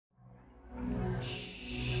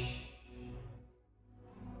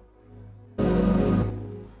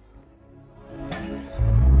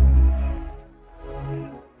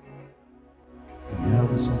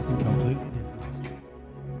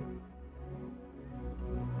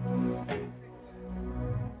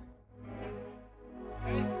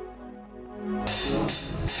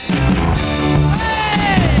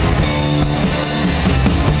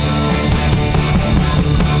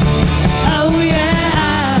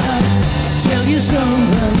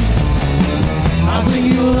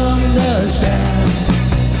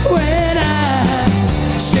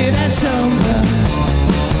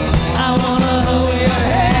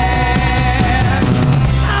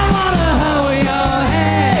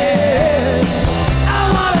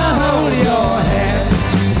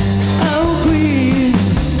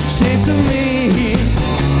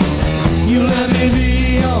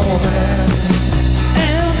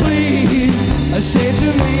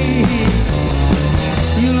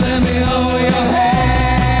me hold your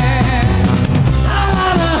hand. I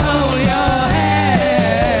wanna hold your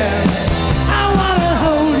hand. I wanna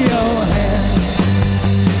hold your hand.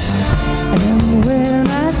 And when I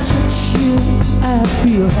touch you, I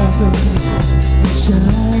feel happy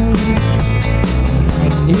inside.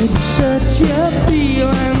 It's such a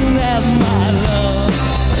feeling that my love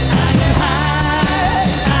I can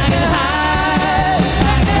hide, I can hide,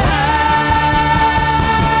 I can hide.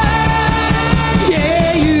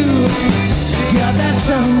 Yeah, you got that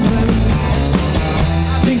something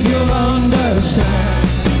I think you'll understand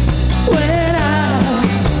when I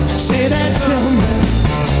say that something.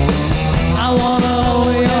 I wanna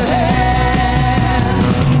hold your hand.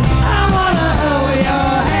 I wanna hold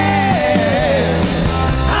your hand.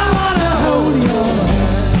 I wanna hold your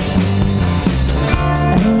hand.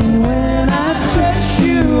 And when I touch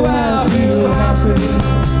you, I feel happy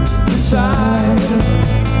inside.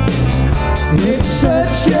 It's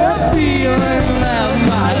such a feeling of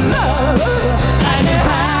my love. I can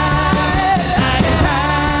hide, I can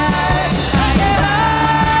hide, I can hide.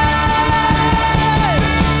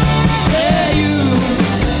 Yeah, you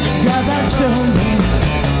got that something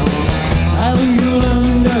I think you'll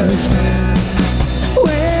understand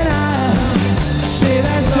when I say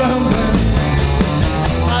that something.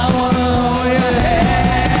 I wanna hold your hand.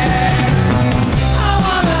 I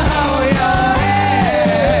wanna hold your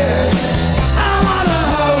hand. I wanna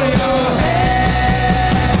hold your hand.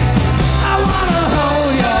 I wanna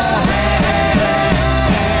hold your hand.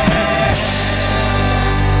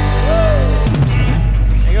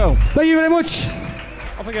 There you go. Thank you very much.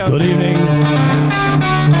 Off we go. Good evening.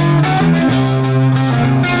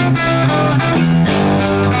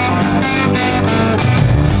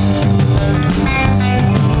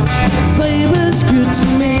 Baby's good to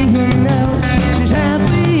me, you know. She's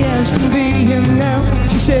happy as can be, you know.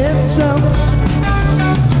 She said so.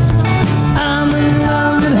 I'm in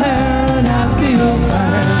love with her and I feel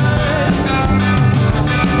fine.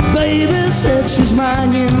 Baby said she's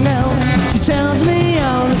mine, you know. She tells me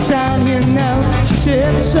all the time, you know. She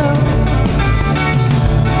said so.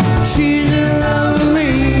 She's in love with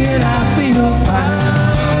me and I feel fine.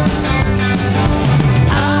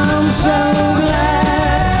 I'm so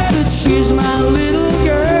glad that she's my little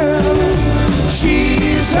girl.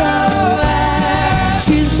 She's so glad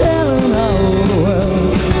she's telling all the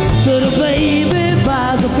world that a baby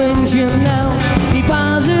buys the things, you know. He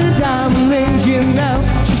buys her diamond rings, you know.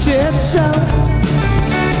 She said so.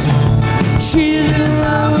 She's in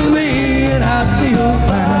love with me and I feel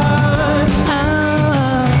fine.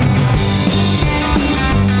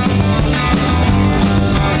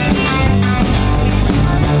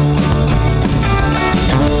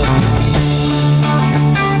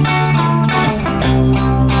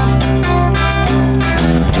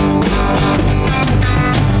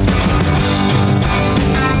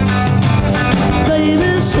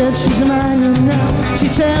 She's mine, you know. She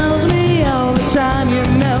tells me all the time, you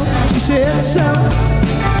know. She said so.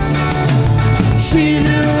 She's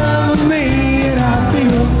in love with me and I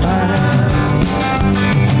feel fine.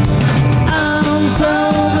 I'm so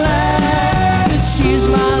glad that she's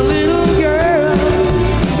my little girl.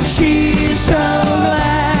 She's so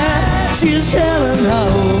glad she's telling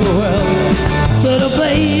all the world that a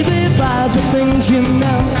baby buys her things, you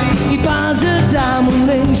know. He buys her diamond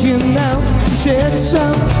rings, you know. She said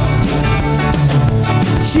so.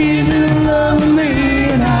 She's in love with me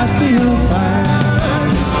and I feel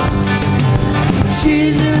fine.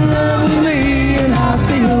 She's in love with me and I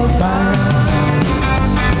feel fine.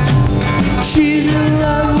 She's in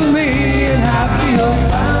love with me and I feel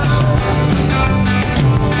fine.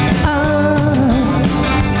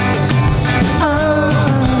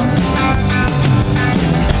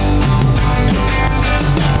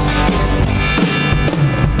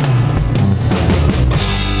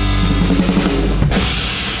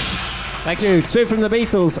 Thank you. Two from the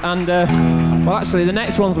Beatles, and well, actually, the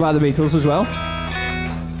next one's by the Beatles as well.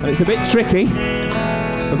 And it's a bit tricky,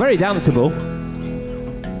 but very danceable.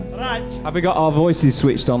 Right. Have we got our voices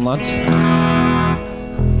switched on, lads?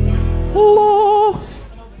 Oh.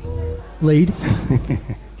 Lead. You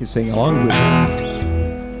can sing along with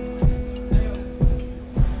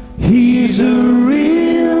me. He's a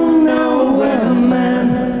real nowhere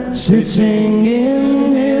man, sitting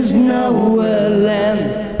in his nowhere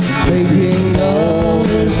land, making all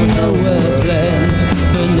his nowhere plans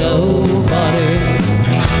for nobody.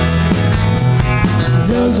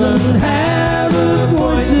 Doesn't have a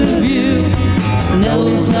point of view,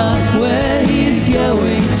 knows not where he's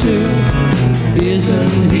going to.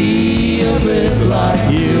 Isn't he a bit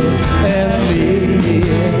like you and me?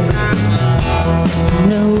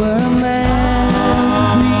 Nowhere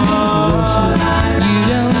man,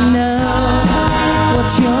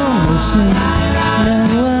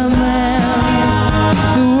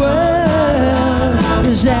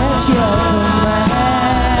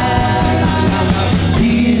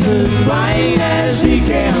 as he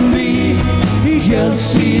can be. He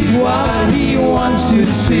just sees what he wants to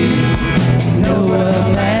see. Nowhere,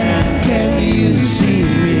 man, can you see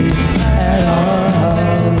me at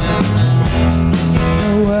all?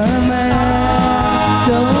 Nowhere, man,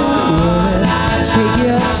 don't worry, take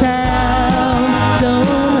your time, don't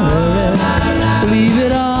hurry, leave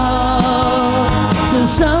it all till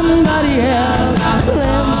somebody else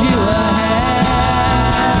lends you a hand.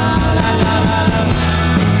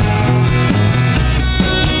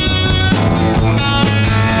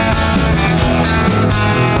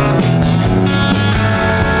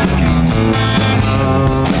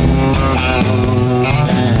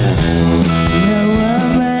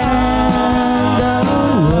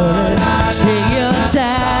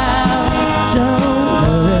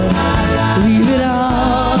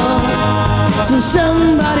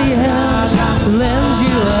 Somebody else lends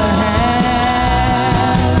you a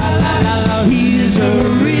hand. He's a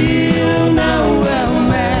real nowhere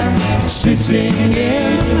man, sitting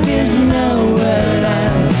in his nowhere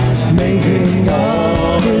land, making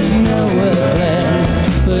all his nowhere land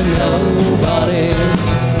for nobody.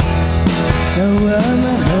 Nowhere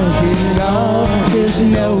man, making all his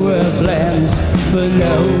nowhere land for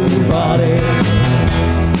nobody.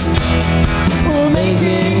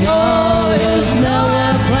 Making all his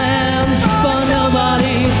nowhere plans for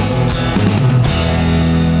nobody.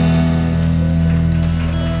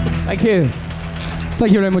 Thank you.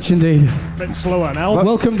 Thank you very much indeed. Bit slower now.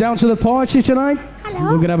 Welcome down to the party tonight.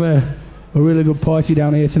 Hello. We're going to have a really good party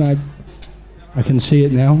down here tonight. I can see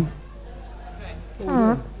it now.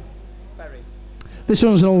 This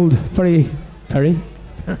one's an old Ferry.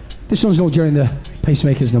 This one's an old during the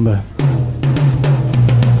Pacemakers number.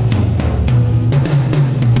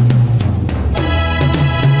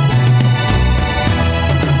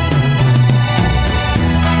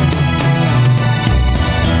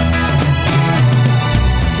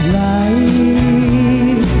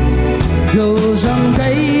 Goes on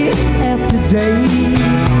day after day.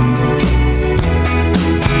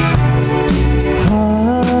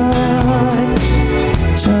 Hearts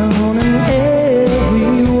turning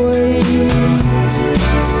every way.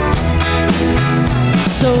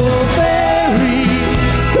 So very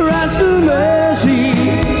Christ the mercy,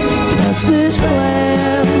 past this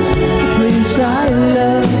land, the place I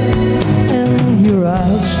love, and here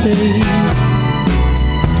I'll stay.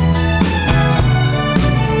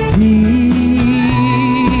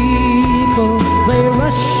 They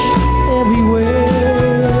rush everywhere,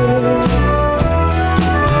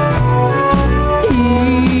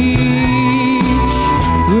 each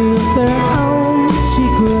with their own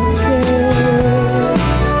secret care.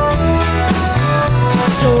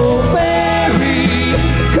 So very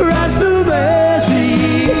cross the mercy,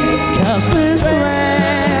 cast this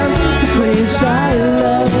land, the place I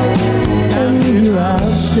love, and here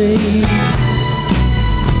I'll stay.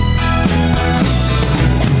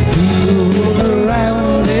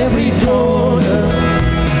 Around every corner,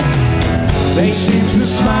 they seem to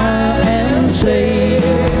smile and say,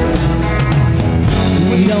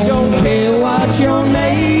 we don't care what your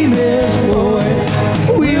name is, boy,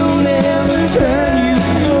 we'll never turn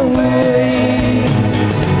you away.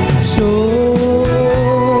 So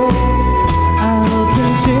I'll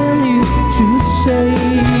continue to say,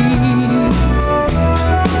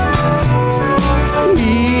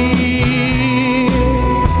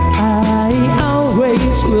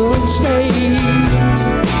 will stay.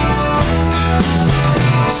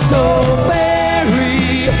 So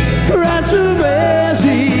very cross the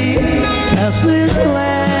mercy, cast this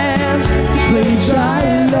land, the place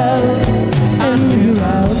I love, and here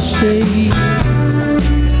I'll stay.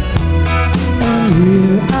 And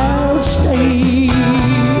here I'll stay.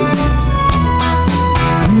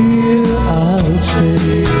 Here I'll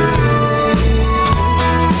stay.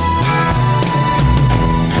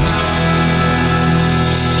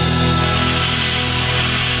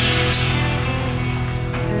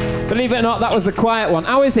 Believe it or not, that was the quiet one.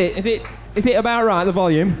 How is it? Is it about right, the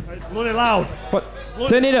volume? It's bloody loud. What?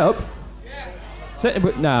 Turn it up?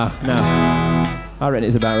 No. I reckon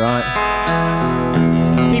it's about right.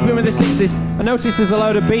 Keeping with the 60s. I noticed there's a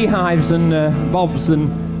load of beehives and bobs and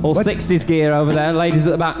all 60s gear over there. Ladies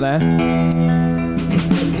at the back there.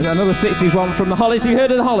 There's another 60s one from the Hollies. Have you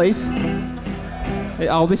heard of the Hollies?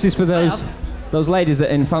 Oh, this is for those ladies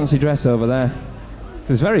that are in fancy dress over there.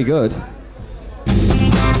 It's very good.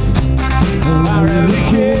 I really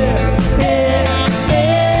care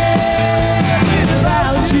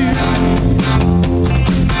about you.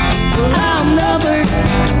 I'm nothing.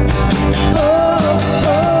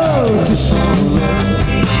 Oh, just someone.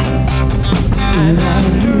 And I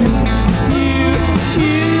knew,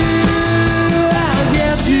 I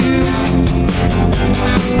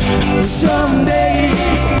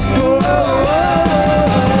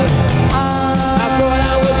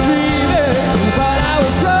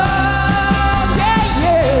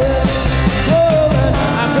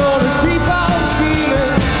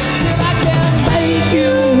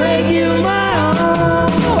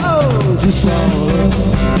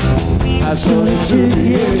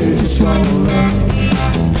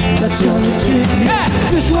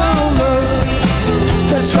just one look.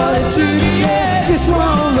 That's all it took, yeah, just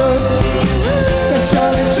one look. That's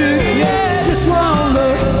all it took, yeah, just one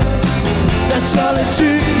look. That's all it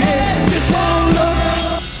took, yeah, just one look.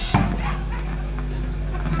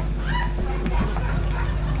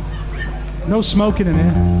 No smoking in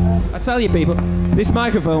here. I tell you people, this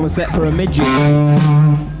microphone was set for a midget.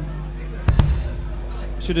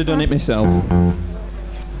 Should have done it myself.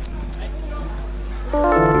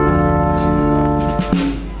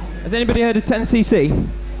 Has anybody heard of 10cc?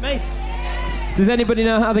 Me. Does anybody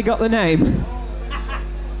know how they got the name?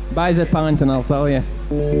 Buys a pint and I'll tell you.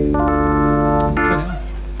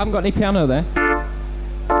 Haven't got any piano there.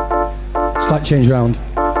 Slight change round.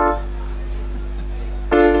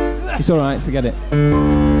 It's alright, forget it.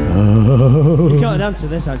 You can't dance to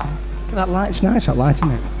this, actually. Look at that light, it's nice, that light,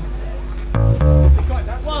 isn't it?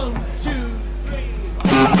 1, 2, 3.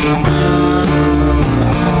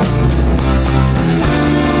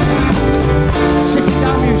 Sitting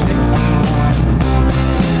down music.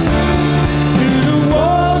 To the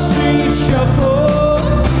Wall Street shuffle,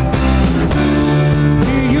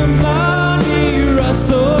 hear your money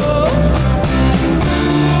rustle,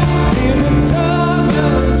 hear the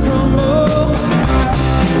tumblers crumble,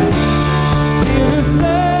 hear the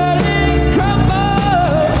setting crumble.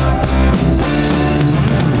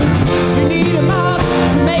 You need a mouth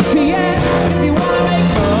to make the end if you wanna make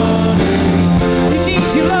money. You need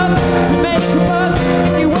your luck to make a buck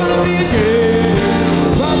if you wanna be a kid.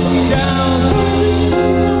 Rock me down,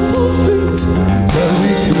 Wall Street.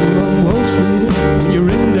 Very cool on Wall Street. Your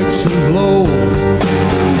index is low.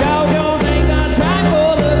 Dow Jones ain't got time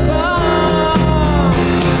for the fun.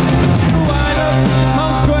 Wind up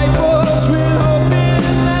on skateboards with hope in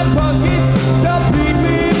their pocket. They'll plead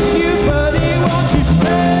with you, buddy. Won't you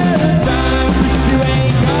spare the time? But you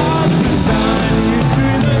ain't got the time.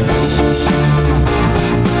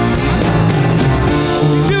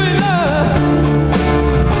 You're doing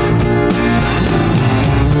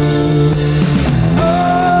oh,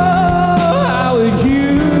 how would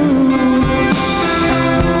you?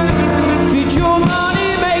 Did your money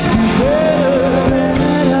make you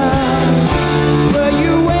better? Were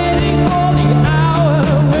you waiting for the hour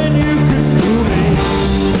when you could screw me?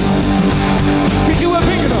 'Cause you were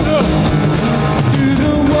big enough to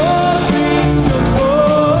the Wall Street shuffle.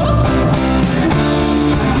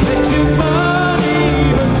 Let your money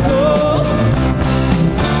hustle.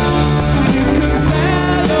 You can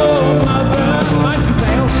sell your mother. Mine's for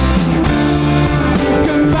sale. You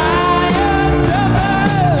can buy another.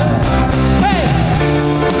 Hey!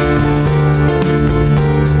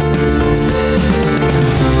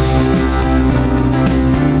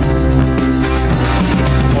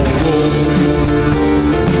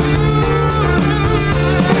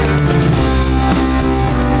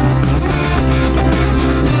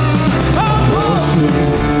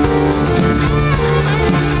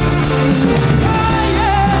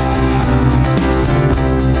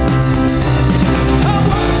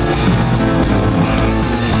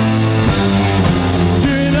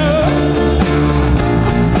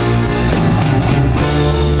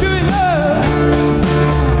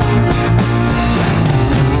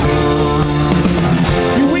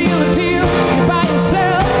 You wheel a deal, you buy and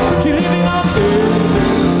sell, but you're living on bills.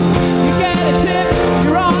 You get a tip,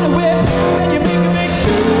 you're on a whip, then you make a big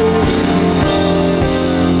deal.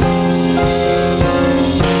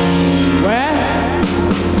 Where?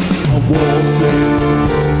 On Wall Street.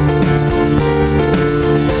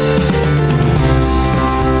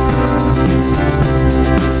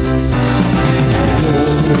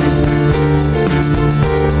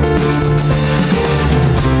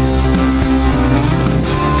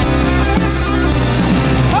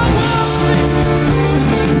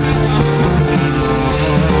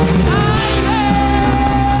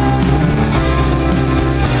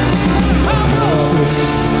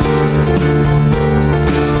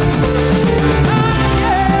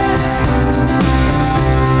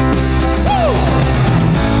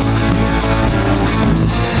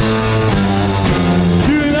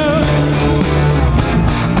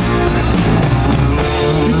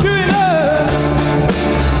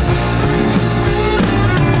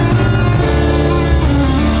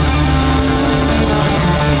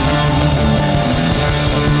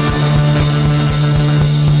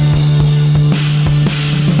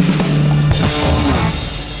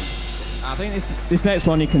 I think this next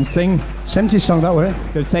one you can sing. 70s song that way.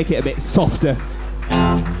 Gotta take it a bit softer.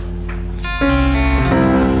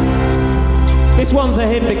 This one's a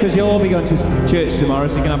hymn because you'll all be going to church tomorrow,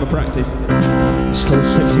 so you can have a practice. Slow,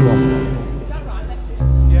 sexy one.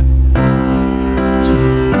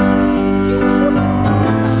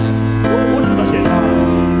 Wouldn't look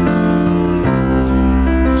it.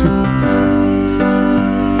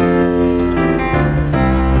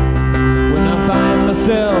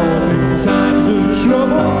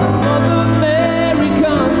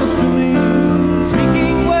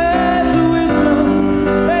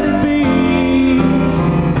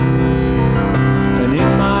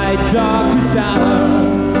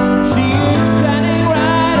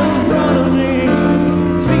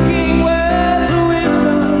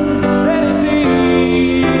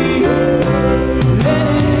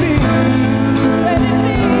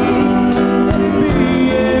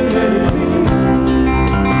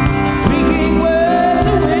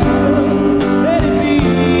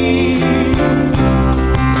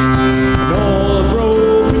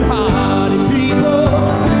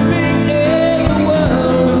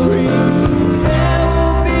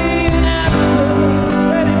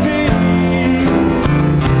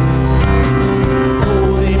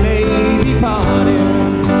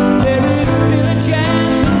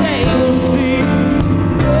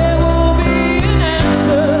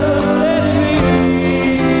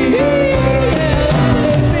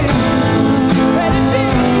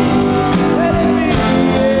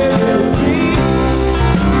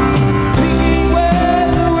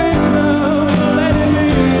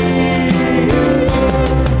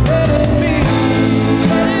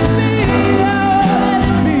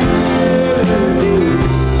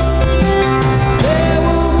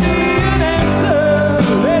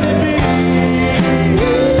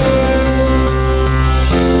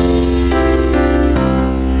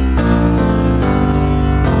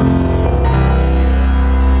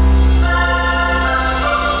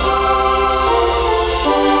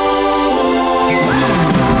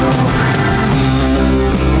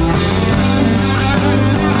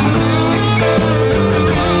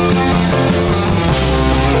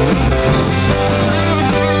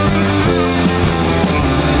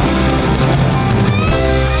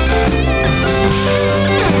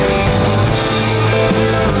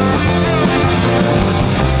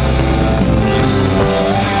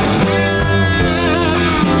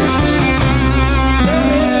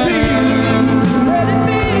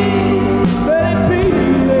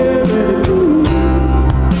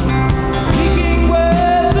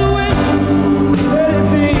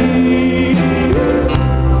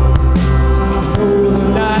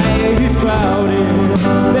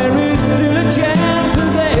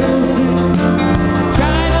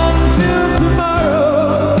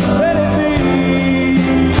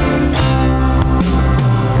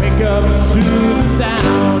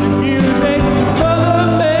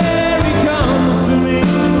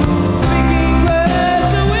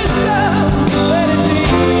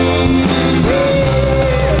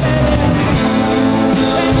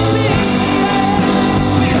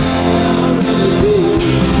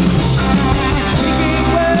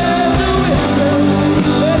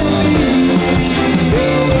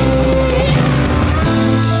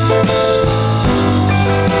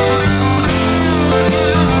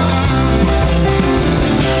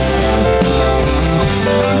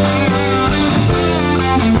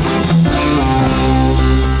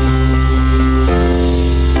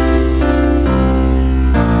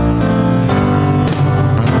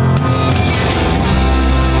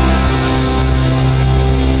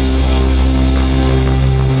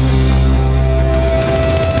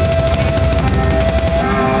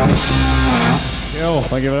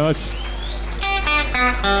 Thank you very much.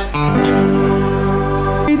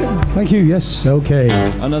 Thank you, yes, okay.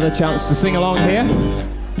 Another chance to sing along here.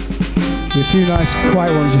 A few nice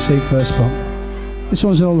quiet ones you see first part. This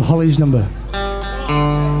one's an old Holly's number.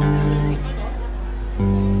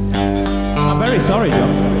 I'm very sorry,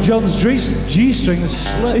 John. John's G-string is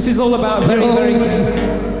slipped. This is all about a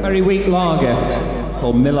very weak lager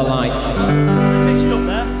called Miller Lite. Mixed up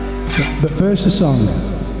there. But first the song.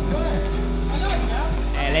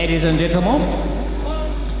 Ladies and gentlemen.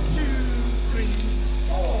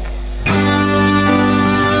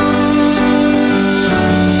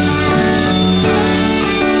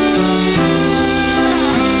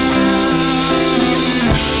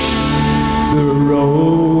 The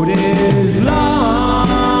road is long,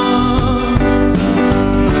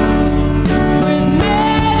 with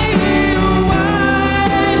many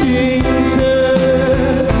winding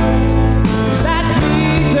turns that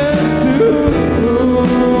leads us to who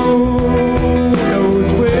knows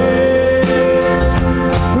where,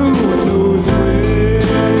 who knows where.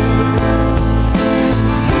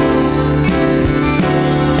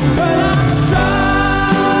 But I'm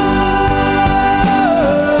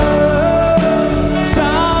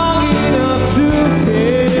strong enough to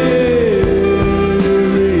carry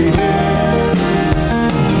him.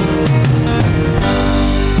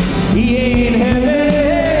 He ain't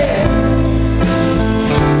heavy,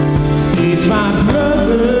 he's my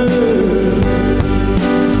brother,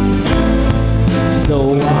 so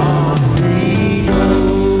on we go.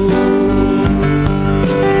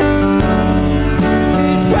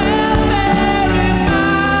 His welfare is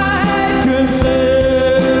my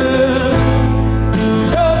concern.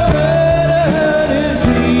 No burden is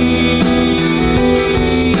he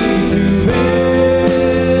to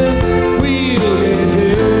bear. We'll get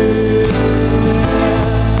there.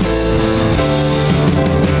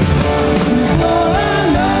 For I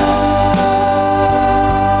know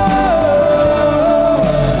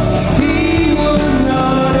he would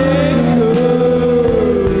not encourage.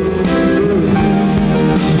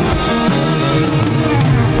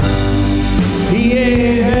 He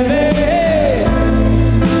ain't heavy,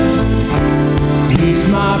 he's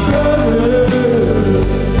my brother.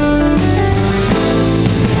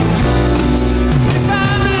 If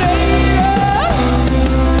I'm laid up,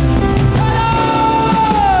 oh,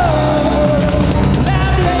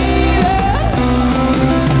 I'm laid up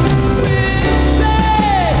with sadness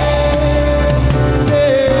that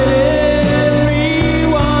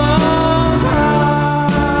everyone's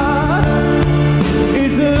heart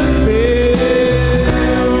isn't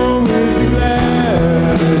filled with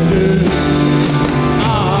gladness.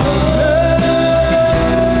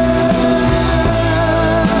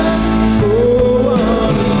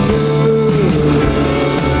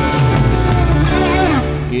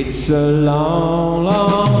 It's a long,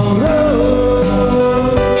 long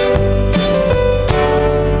road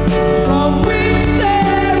from which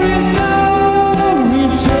there is no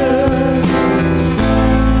return.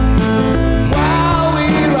 While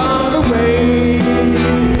we're on the way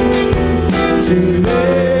to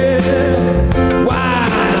there, why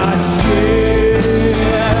not share?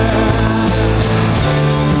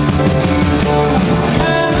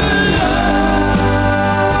 And the love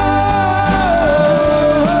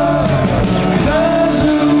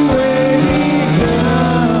doesn't weigh me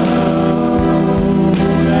down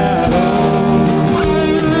at all.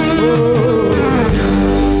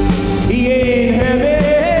 He ain't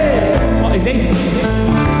heavy. What is he? He's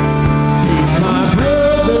my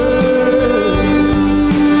brother.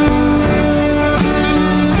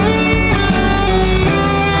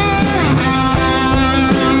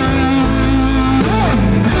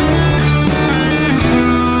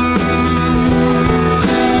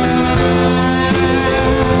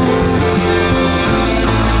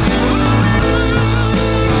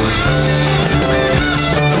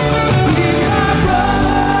 He's my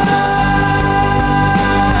brother.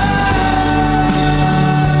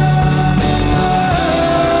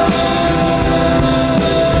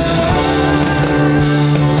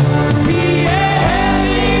 He ain't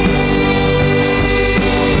heavy.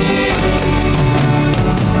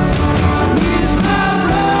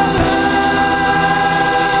 He's my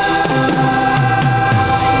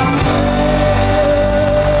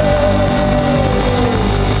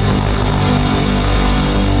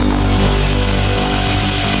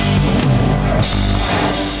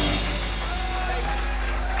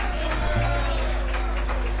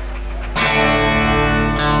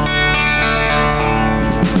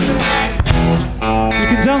You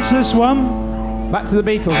can dance this one. Back to the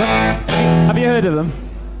Beatles. Have you heard of them?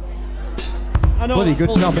 I know. Bloody good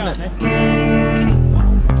Paul job, McCartney. isn't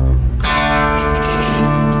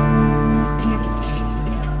it?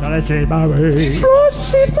 This is my way.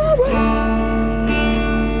 This is my way.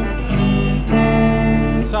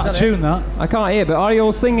 Is that a tune, that? I can't hear, but are you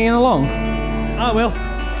all singing along? I will.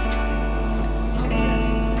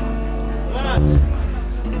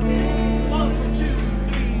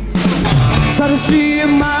 Try to see it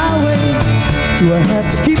my way. Do I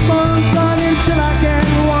have to keep on trying till I can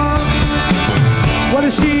walk? Want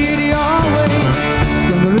to see it your way?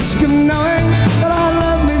 Run the risk of knowing that our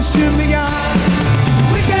love may soon be gone.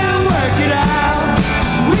 We can work it out.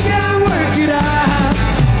 We can work it out.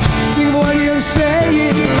 Think of what you're saying.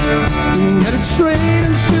 You can get it straight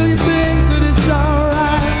and still you think that it's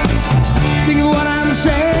alright. Think of what I'm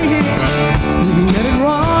saying. You can get it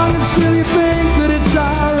wrong and still you think that it's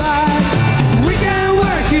alright. We can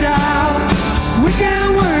work it out. We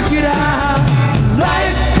can work it out.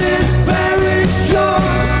 Life is very short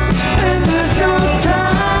and there's no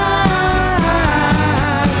time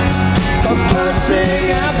for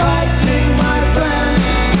fussing and fighting, my friend.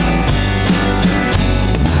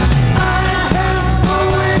 I have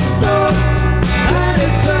always thought that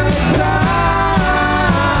it's a crime,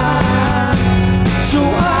 so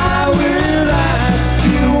I will ask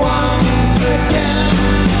you once again.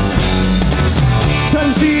 Try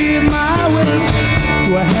to see it my way.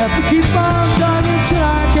 Do I have to keep on talking till I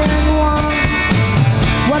can walk?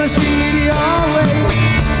 Wanna see it your way?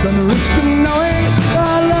 Run the risk of knowing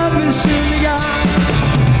our love is soon be gone.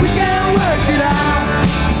 We can work it out.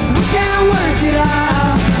 We can work it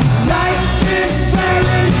out. Life is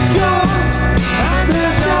very short and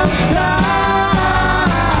there's no time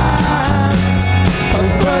for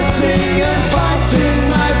fussing and fighting,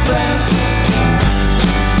 my friend.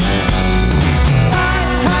 I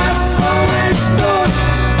have always thought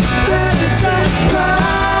that it's a crime,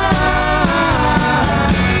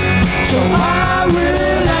 so I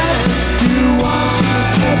will ask you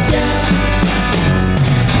once again.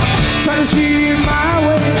 Try to see it my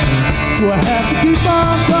way. Do I have to keep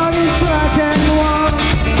on talking till I can walk?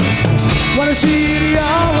 Wanna see it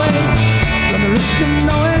your way? Run the risk of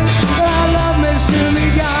knowing that our love may soon be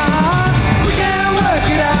gone. We can work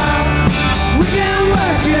it out. We can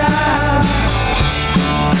work it out.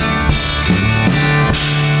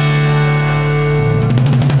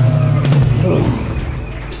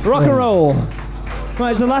 Rock and roll.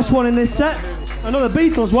 Right, it's the last one in this set. Another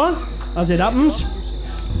Beatles one, as it happens.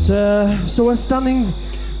 So we're standing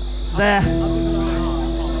there.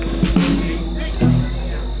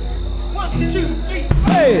 1, 2, 3.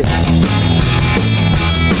 Hey!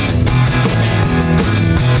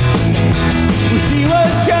 Well, she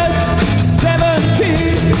was just 17,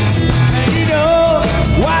 and you know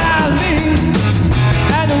what I mean.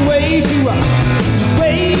 And the way she was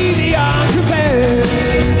way beyond prepared.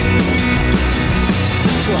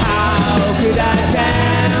 So how could I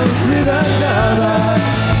dance with another?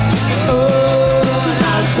 Oh, and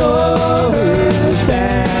I saw her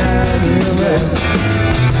standing there.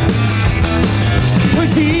 Well,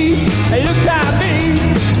 she looked at me,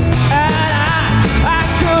 and I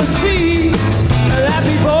could see that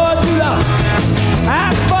before too long I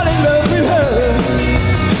fall in love with her.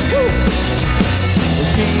 Woo.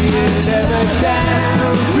 She never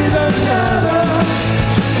danced with another.